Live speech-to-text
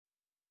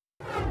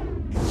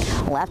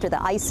Well, after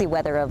the icy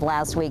weather of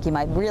last week, you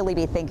might really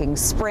be thinking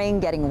spring,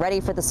 getting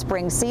ready for the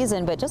spring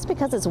season, but just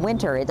because it's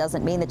winter, it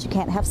doesn't mean that you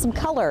can't have some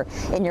color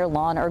in your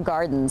lawn or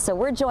garden. So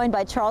we're joined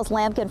by Charles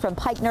Lampkin from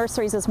Pike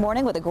Nurseries this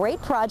morning with a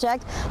great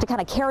project to kind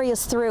of carry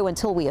us through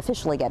until we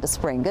officially get to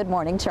spring. Good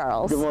morning,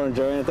 Charles. Good morning,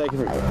 Joanne. Thank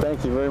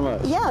you very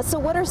much. Yeah, so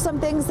what are some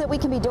things that we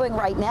can be doing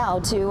right now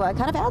to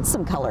kind of add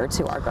some color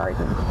to our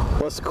garden?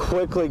 Let's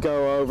quickly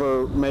go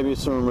over maybe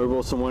some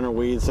removal, some winter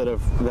weeds that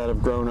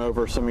have grown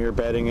over some of your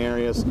bedding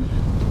areas.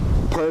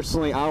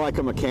 Personally, I like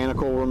a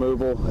mechanical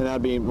removal, and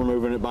that'd be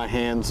removing it by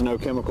hands, no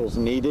chemicals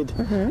needed.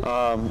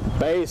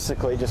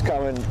 Basically, just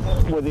coming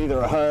with either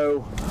a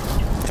hoe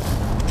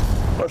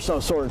or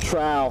some sort of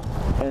trowel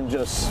and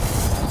just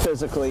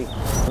physically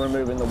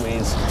removing the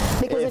weeds.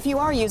 Because if you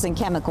are using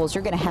chemicals,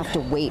 you're going to have to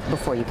wait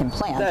before you can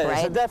plant,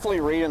 right? So definitely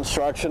read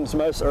instructions.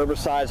 Most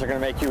herbicides are going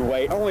to make you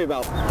wait only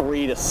about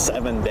 3 to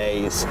 7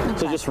 days. Okay.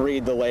 So just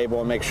read the label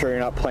and make sure you're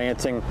not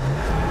planting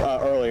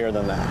earlier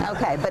than that.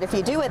 Okay, but if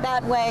you do it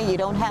that way, you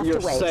don't have to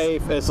wait. You're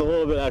safe. It's a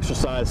little bit of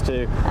exercise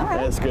too. All right.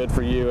 And it's good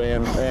for you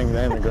and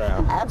the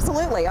ground.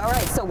 Absolutely. All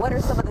right, so what are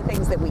some of the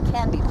things that we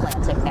can be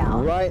planting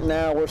now? Right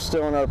now, we're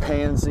still in our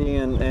pansy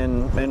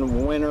and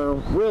winter,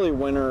 really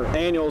winter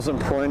annuals and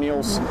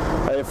perennials.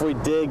 If we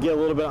did get a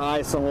little bit of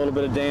ice and a little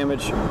bit of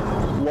damage,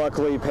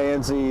 luckily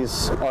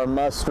pansies, our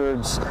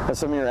mustards, and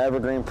some of your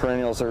evergreen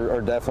perennials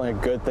are definitely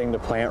a good thing to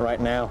plant right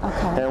now.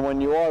 Okay. And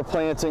when you are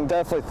planting,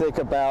 definitely think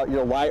about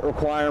your light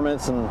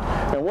requirements and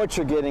what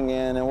you're getting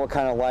in and what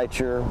kind of light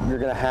you're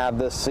going to have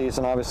this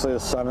season. Obviously, the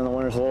sun in the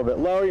winter is a little bit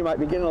lower. You might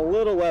be getting a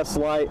little less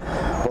light,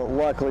 but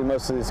luckily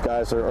most of these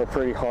guys are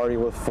pretty hardy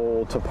with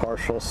full to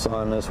partial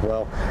sun as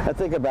well. And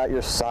think about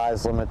your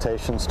size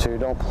limitations too.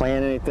 Don't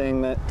plant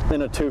anything that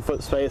in a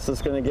 2-foot space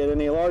that's going to get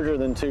any larger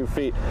than 2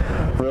 feet.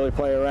 Really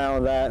play around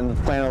with that and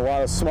plant a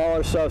lot of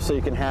smaller stuff so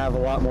you can have a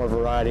lot more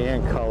variety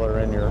and color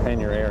in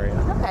your area.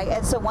 Okay,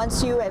 and so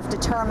once you have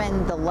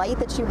determined the light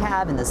that you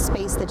have and the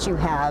space that you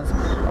have,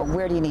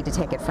 where do you need to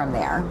take it from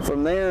there?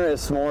 From there,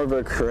 it's more of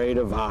a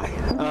creative eye.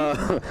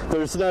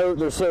 There's no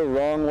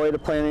wrong way to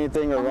plant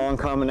anything or wrong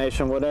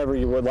combination, whatever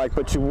you would like,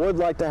 but you would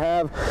like to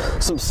have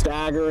some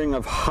staggering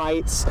of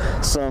heights,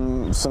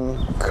 some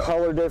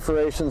color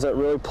differentiations that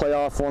really play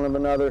off one of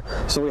another.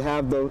 So we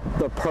have the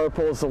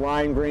purples, the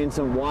lime greens,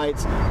 and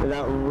whites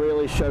that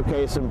really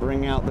showcase and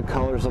bring out the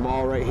colors of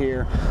all right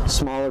here.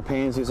 Smaller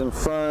pansies in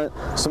front,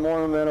 some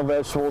ornamental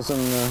vegetables in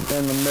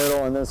the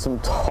middle, and then some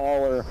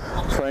taller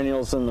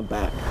perennials in the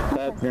back.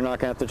 That you're not going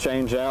to have to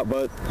change out,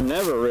 but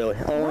never really.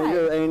 Only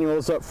your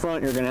annuals up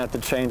front you're going to have to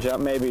change out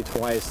maybe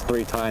twice,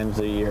 3 times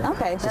a year.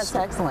 Okay, that's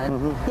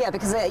excellent. Yeah,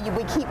 because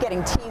we keep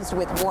getting teased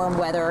with warm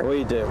weather.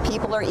 We do.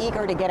 People are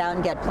eager to get out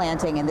and get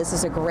planting, and this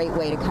is a great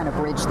way to kind of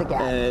bridge the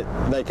gap.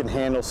 And they can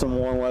handle some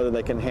warm weather.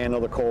 They can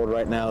handle the cold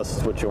right now. This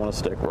is what you want to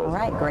stick with. All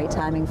right, great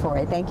timing for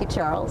it. Thank you,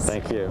 Charles.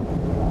 Thank you.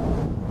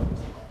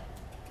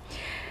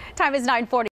 Time is 9:40.